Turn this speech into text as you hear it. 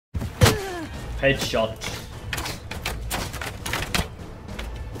Headshot.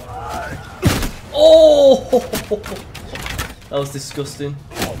 Oh! That was disgusting.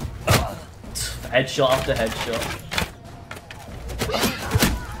 Headshot after headshot.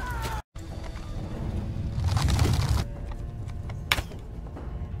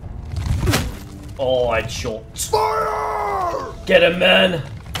 Oh, headshot. Fire! Get him, man!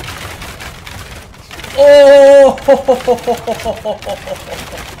 Oh!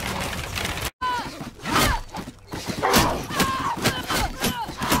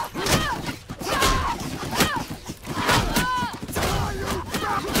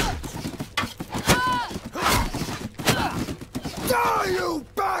 Die, you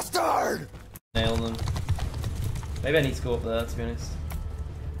bastard! Nail them. Maybe I need to go up there, to be honest.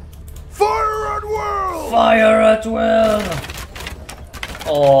 Fire at will! Fire at will!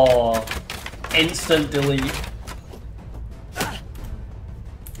 Oh, instant delete.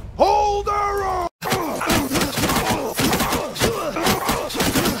 Hold arrow!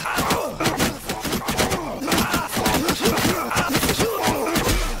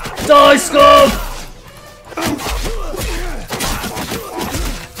 Die, scum!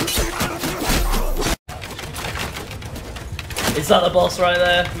 Is that the boss right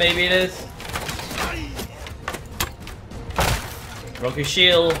there? Maybe it is. Rocky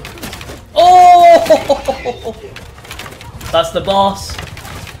shield. Oh! That's the boss.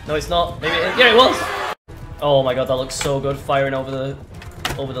 No, it's not. Maybe it is. Yeah, it was. Oh my god, that looks so good. Firing over the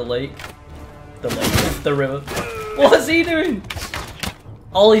lake. The river. What's he doing?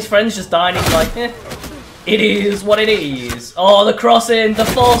 All his friends just died. He's like, eh, it is what it is. Oh, the crossing, the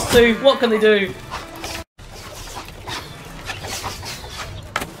force to. What can they do?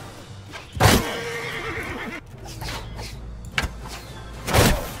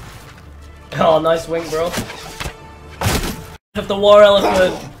 Oh, nice wing, bro. Of the war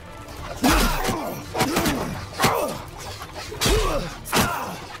elephant.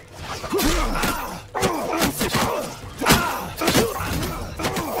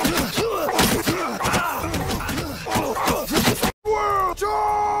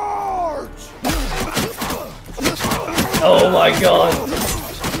 Oh my god.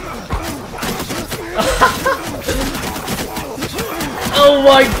 Oh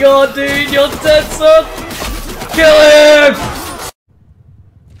my god, dude, you're dead, son! Kill him!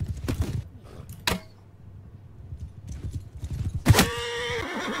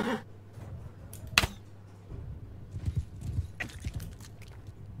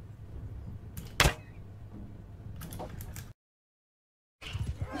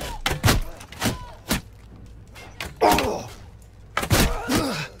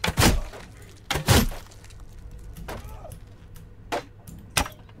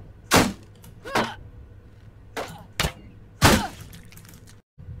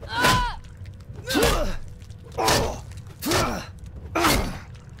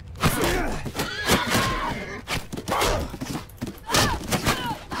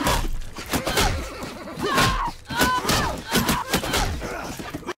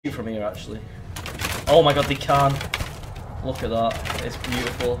 From here, actually. Oh my god, they can. Look at that. It's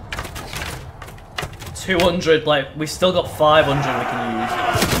beautiful. 200, like, we've still got 500 we can use.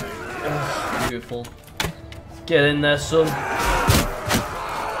 Oh, beautiful. Get in there, son.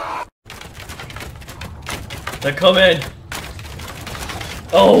 They're coming.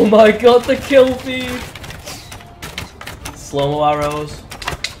 Oh my god, the kill feed. Slow-mo arrows.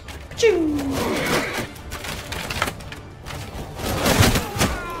 Choo.